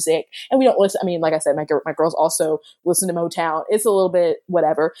Jesus music, and we don't listen. I mean, like I said, my girls also listen to Motown. It's a little bit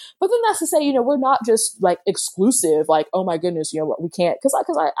whatever, but then that's to say, we're not just like exclusive. Like, oh my goodness, we can't because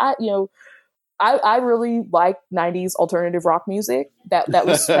I really like 90s alternative rock music. That's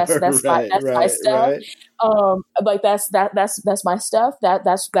my stuff. Right. Like that's my stuff.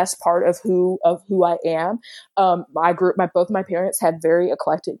 That's part of who I am. Both my parents had very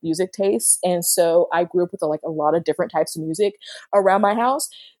eclectic music tastes, and so I grew up with a lot of different types of music around my house.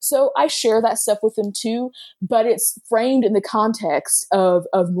 So I share that stuff with them too, but it's framed in the context of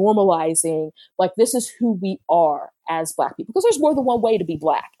normalizing, like, this is who we are as Black people, because there's more than one way to be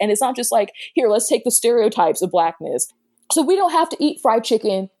Black. And it's not just like, here, let's take the stereotypes of Blackness. So we don't have to eat fried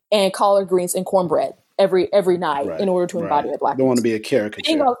chicken and collard greens and cornbread every night in order to embody our Blackness. You don't want to be a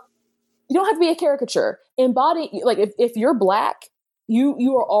caricature. You don't have to be a caricature. Embody, like, if you're Black,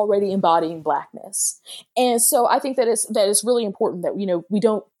 you are already embodying Blackness. And so I think that it's really important that,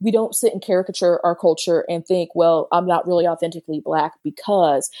 we don't sit and caricature our culture and think, well, I'm not really authentically Black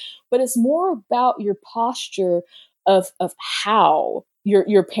but it's more about your posture of how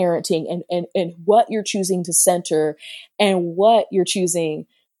you're parenting and what you're choosing to center and what you're choosing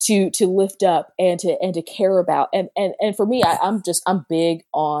to lift up and to care about. And for me, I'm big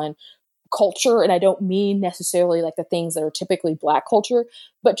on culture, and I don't mean necessarily like the things that are typically Black culture,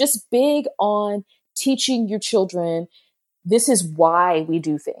 but just big on teaching your children, this is why we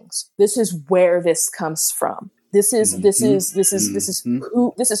do things. This is where this comes from. This is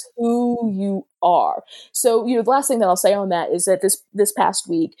who you are. So, the last thing that I'll say on that is that this past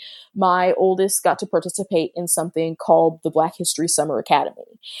week, my oldest got to participate in something called the Black History Summer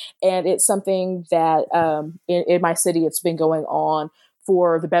Academy. And it's something that in my city, it's been going on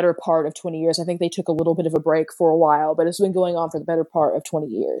for the better part of 20 years. I think they took a little bit of a break for a while, but it's been going on for the better part of 20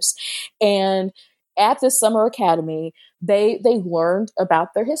 years. And at this summer academy, they learned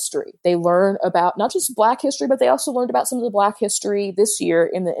about their history. They learned about not just Black history, but they also learned about some of the Black history this year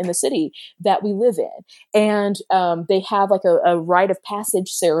in the city that we live in. And they have like a rite of passage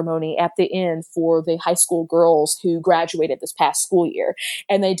ceremony at the end for the high school girls who graduated this past school year.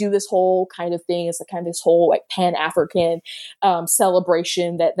 And they do this whole kind of thing. It's like kind of this whole like Pan-African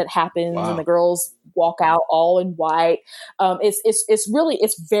celebration that happens. Wow. And the girls walk out all in white.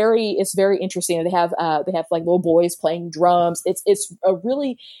 It's very interesting. They have like little boys playing drums. It's a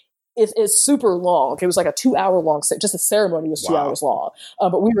really is super long. It was like a 2-hour long, just the ceremony was 2 hours long.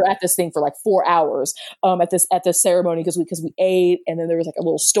 But we were at this thing for like 4 hours at this ceremony because we ate, and then there was like a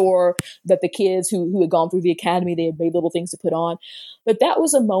little store that the kids who had gone through the academy, they had made little things to put on. But that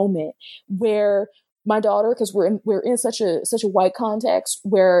was a moment where my daughter, because we're in such a white context,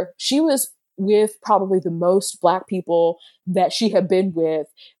 where she was with probably the most Black people that she had been with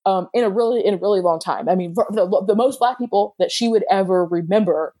in a really long time. I mean, the most Black people that she would ever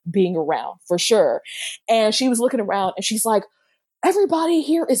remember being around, for sure. And she was looking around and she's like, everybody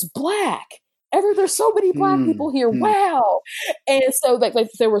here is Black. There's so many Black people here. Wow. And so like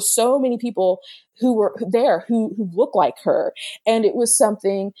there were so many people who were there who looked like her. And it was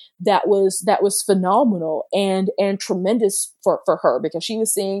something that was phenomenal and tremendous for her, because she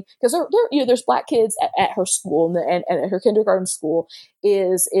was seeing, because there's Black kids at her school, and her kindergarten school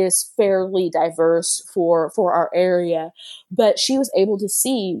is fairly diverse for our area, but she was able to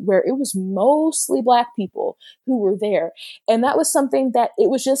see where it was mostly Black people who were there. And that was something that it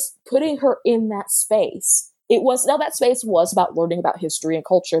was just putting her in that space. That space was about learning about history and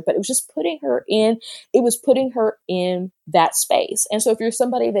culture, but it was just putting her in that space. And so if you're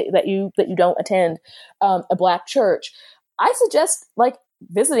somebody that you don't attend a Black church, I suggest like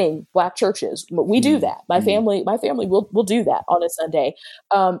visiting Black churches. We do that. My family will do that on a Sunday.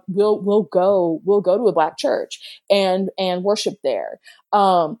 We'll go to a Black church and worship there.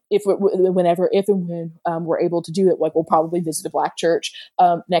 If and when we're able to do it, like we'll probably visit a Black church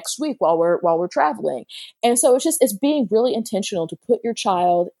next week while we're traveling. And so it's being really intentional to put your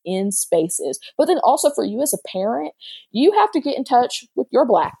child in spaces. But then also for you as a parent, you have to get in touch with your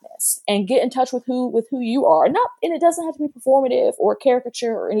Blackness and get in touch with who you are. And it doesn't have to be performative or caricature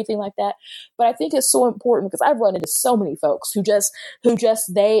or anything like that. But I think it's so important, because I've run into so many folks who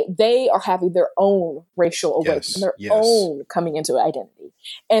they are having their own racial awakening, own coming into identity.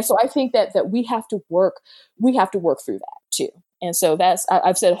 And so I think that we have to work through that too. And so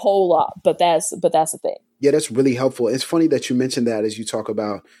I've said a whole lot, but that's the thing. Yeah, that's really helpful. It's funny that you mentioned that as you talk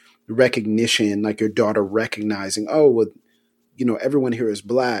about recognition, like your daughter recognizing, everyone here is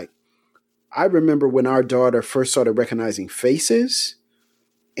Black. I remember when our daughter first started recognizing faces,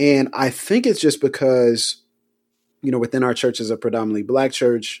 and I think it's just because, within our church is a predominantly Black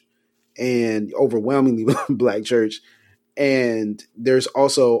church and overwhelmingly Black church. And there's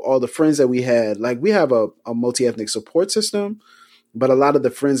also all the friends that we had. Like, we have a multi-ethnic support system, but a lot of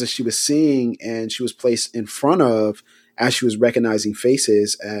the friends that she was seeing and she was placed in front of as she was recognizing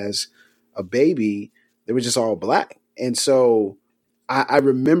faces as a baby, they were just all Black. And so I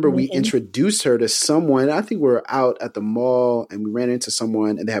remember we introduced her to someone. I think we were out at the mall and we ran into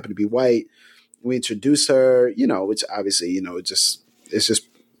someone and they happened to be white. We introduced her, which obviously, it's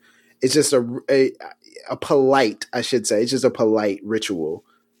just a polite, I should say. It's just a polite ritual.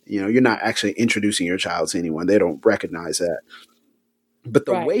 You're not actually introducing your child to anyone. They don't recognize that. But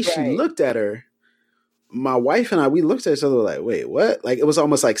the way she looked at her, my wife and I, we looked at each other like, wait, what? Like, it was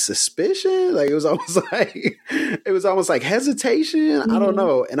almost like suspicion. Like, it was almost like hesitation. I don't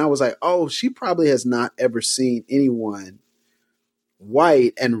know. And I was like, oh, she probably has not ever seen anyone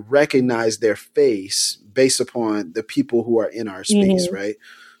white and recognize their face based upon the people who are in our space, right?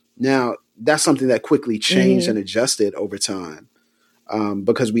 Now, that's something that quickly changed and adjusted over time,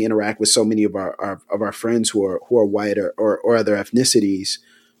 because we interact with so many of our friends who are white or other ethnicities.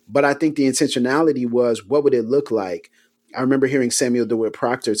 But I think the intentionality was, what would it look like? I remember hearing Samuel DeWitt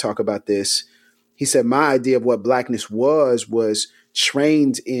Proctor talk about this. He said, my idea of what Blackness was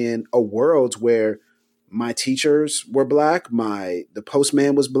trained in a world where my teachers were Black, the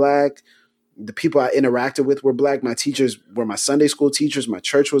postman was Black, the people I interacted with were Black, my teachers were my Sunday school teachers, my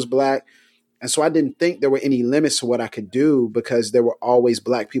church was Black. And so I didn't think there were any limits to what I could do because there were always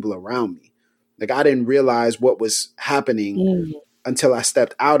Black people around me. Like, I didn't realize what was happening until I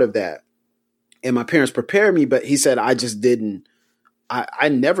stepped out of that. And my parents prepared me, but he said, I just didn't. I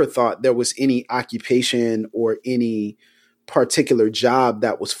never thought there was any occupation or any particular job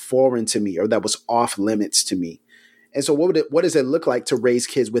that was foreign to me or that was off limits to me. And so what does it look like to raise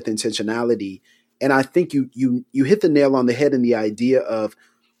kids with intentionality? And I think you hit the nail on the head in the idea of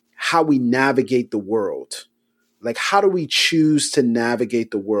how we navigate the world. Like, how do we choose to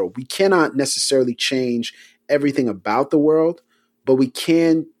navigate the world? We cannot necessarily change everything about the world, but we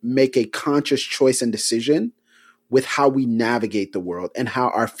can make a conscious choice and decision with how we navigate the world and how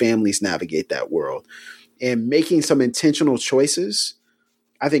our families navigate that world. And making some intentional choices,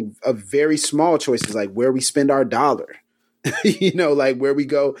 I think of very small choices, like where we spend our dollar, like where we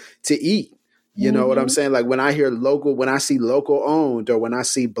go to eat. You know what I'm saying? Like, when I see local owned or when I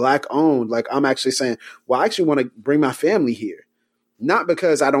see Black owned, like, I'm actually saying, well, I actually want to bring my family here. not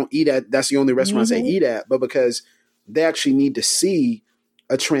because I don't eat at, that's the only restaurants they eat at, but because they actually need to see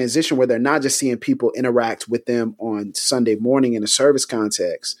a transition where they're not just seeing people interact with them on Sunday morning in a service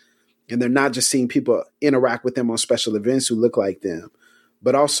context, and they're not just seeing people interact with them on special events who look like them,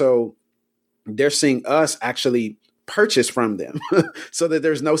 but also they're seeing us actually purchase from them so that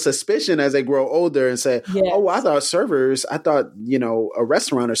there's no suspicion as they grow older and say, oh, I thought, you know, a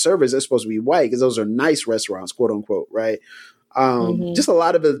restaurant or servers are supposed to be white because those are nice restaurants, quote unquote. Right. Just a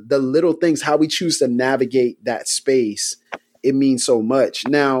lot of the little things, how we choose to navigate that space. It means so much.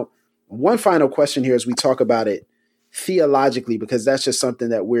 Now, one final question here as we talk about it theologically, because that's just something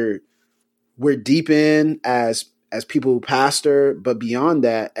that we're deep in as people who pastor, but beyond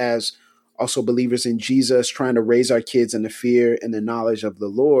that, as also believers in Jesus, trying to raise our kids in the fear and the knowledge of the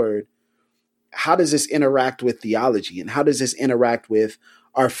Lord. How does this interact with theology, and how does this interact with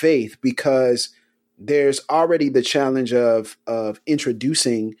our faith? Because there's already the challenge of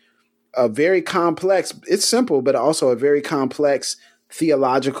introducing a very complex, it's simple, but also a very complex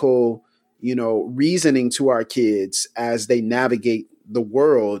theological, you know, reasoning to our kids as they navigate the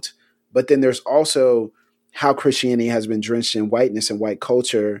world. But then there's also how Christianity has been drenched in whiteness and white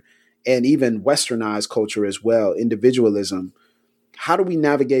culture, and even westernized culture as well, individualism. How do we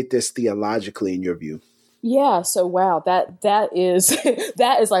navigate this theologically in your view? Yeah. So, wow, that is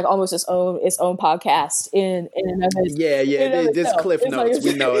that is like almost its own podcast in and of it. Yeah. Just cliff notes.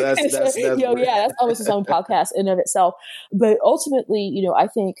 We know that's that's almost its own podcast in and of itself. But ultimately, you know, I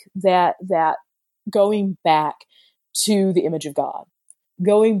think that going back to the image of God,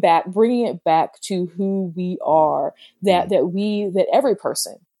 bringing it back to who we are, that every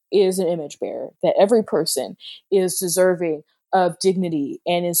person is an image bearer, that every person is deserving of dignity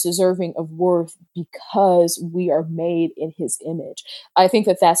and is deserving of worth because we are made in his image. I think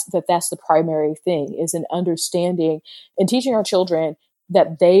that's the primary thing, is an understanding and teaching our children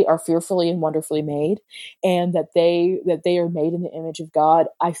that they are fearfully and wonderfully made, and that they are made in the image of God.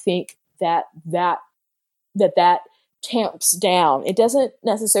 I think that tamps down. It doesn't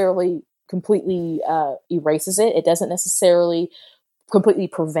necessarily completely erases it. It doesn't necessarily completely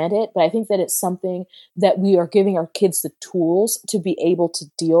prevent it, but I think that it's something that we are giving our kids the tools to be able to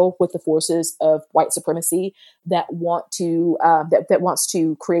deal with the forces of white supremacy that want to that wants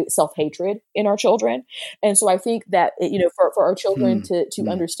to create self-hatred in our children. And so I think that, you know, for our children to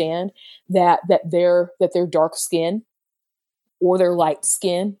understand that their dark skin or their light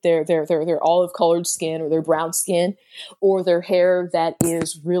skin, their olive colored skin or their brown skin, or their hair that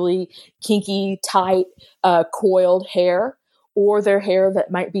is really kinky, tight, coiled hair, or their hair that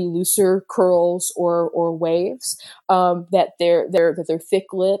might be looser curls or waves, that their thick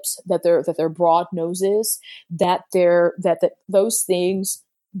lips, that their broad noses, that those things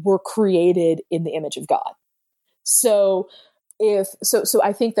were created in the image of God. So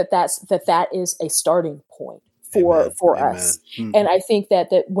I think that is a starting point for Amen. us. And I think that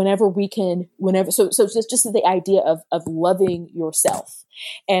so just the idea of loving yourself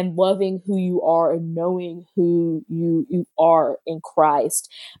and loving who you are and knowing who you are in Christ.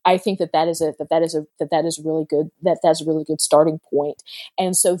 I think that is really good. That's a really good starting point.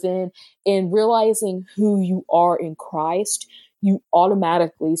 And so then in realizing who you are in Christ, you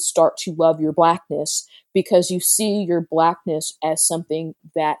automatically start to love your Blackness, because you see your Blackness as something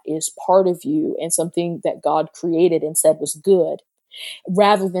that is part of you and something that God created and said was good,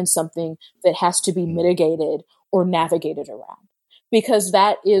 rather than something that has to be mitigated or navigated around. Because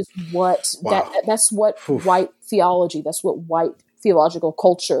that is what that's what white theology, that's what white theological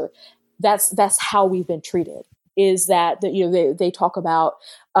culture, that's how we've been treated. Is that you know, they talk about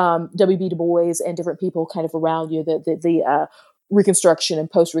W.B. Du Bois and different people kind of around you, the Reconstruction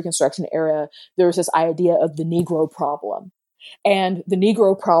and post-Reconstruction era. There was this idea of the Negro problem, and the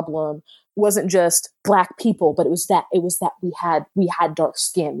Negro problem wasn't just Black people, but it was that we had dark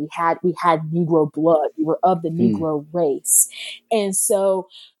skin, we had Negro blood, we were of the Negro race, and so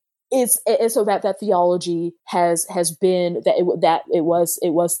that theology has been that it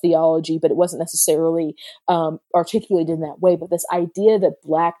was theology, but it wasn't necessarily articulated in that way. But this idea that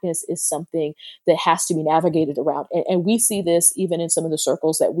Blackness is something that has to be navigated around, and we see this even in some of the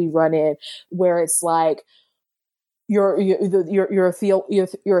circles that we run in, where it's like you're a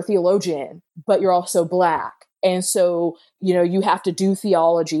theologian, but you're also Black. And so, you know, you have to do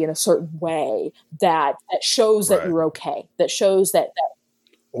theology in a certain way that shows that you're okay, that shows that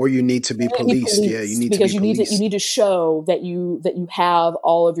or you need to be policed. Yeah, you need to be policed. You need to show that you have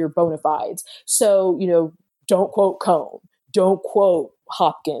all of your bona fides. So, you know, don't quote Cone, don't quote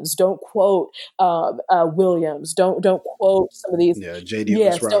Hopkins, don't quote Williams, don't quote some of these. Yeah, J.D.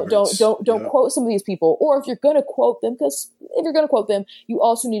 Yes, Roberts. don't quote some of these people. Or if you're going to quote them, because if you're going to quote them, you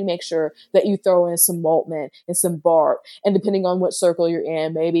also need to make sure that you throw in some Moltmann and some Barth, and depending on what circle you're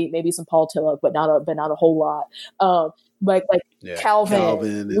in, maybe some Paul Tillich, but not a whole lot. Like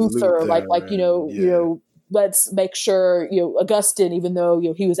Calvin, Luther, you know, let's make sure, you know, Augustine, even though, you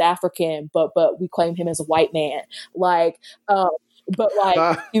know, he was African, but we claim him as a white man.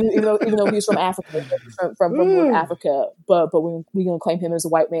 Even though he's from Africa, from North Africa, but we're gonna claim him as a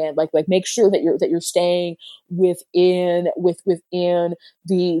white man. Like make sure that you're staying within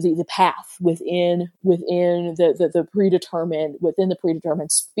the path, within the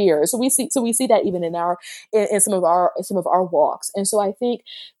predetermined sphere. So we see that even in some of our walks. And so I think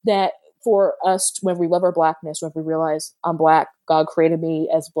that for us, when we love our Blackness, when we realize I'm Black, God created me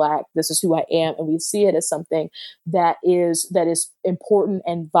as Black, this is who I am, and we see it as something that is important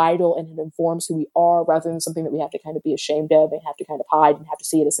and vital, and it informs who we are, rather than something that we have to kind of be ashamed of and have to kind of hide and have to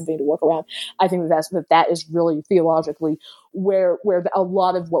see it as something to work around. I think that is really theologically where a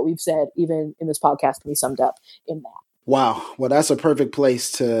lot of what we've said, even in this podcast, can be summed up in that. Wow. Well, that's a perfect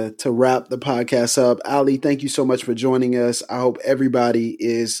place to wrap the podcast up. Ali, thank you so much for joining us. I hope everybody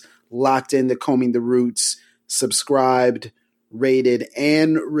is locked into Combing the Roots, subscribed, rated,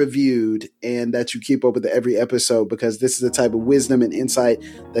 and reviewed, and that you keep up with every episode, because this is the type of wisdom and insight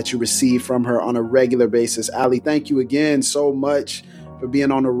that you receive from her on a regular basis. Ali, thank you again so much for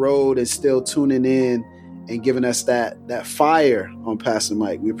being on the road and still tuning in and giving us that fire on Pass the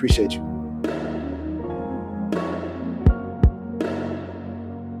Mic. We appreciate you.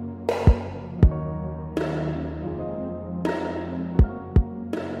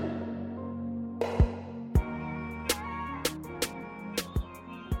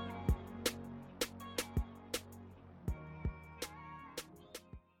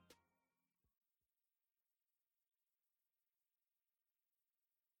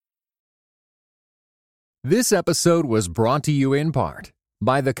 This episode was brought to you in part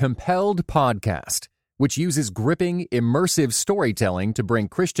by the Compelled Podcast, which uses gripping, immersive storytelling to bring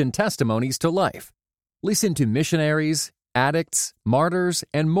Christian testimonies to life. Listen to missionaries, addicts, martyrs,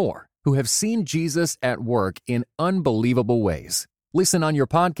 and more who have seen Jesus at work in unbelievable ways. Listen on your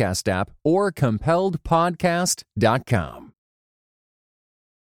podcast app or compelledpodcast.com.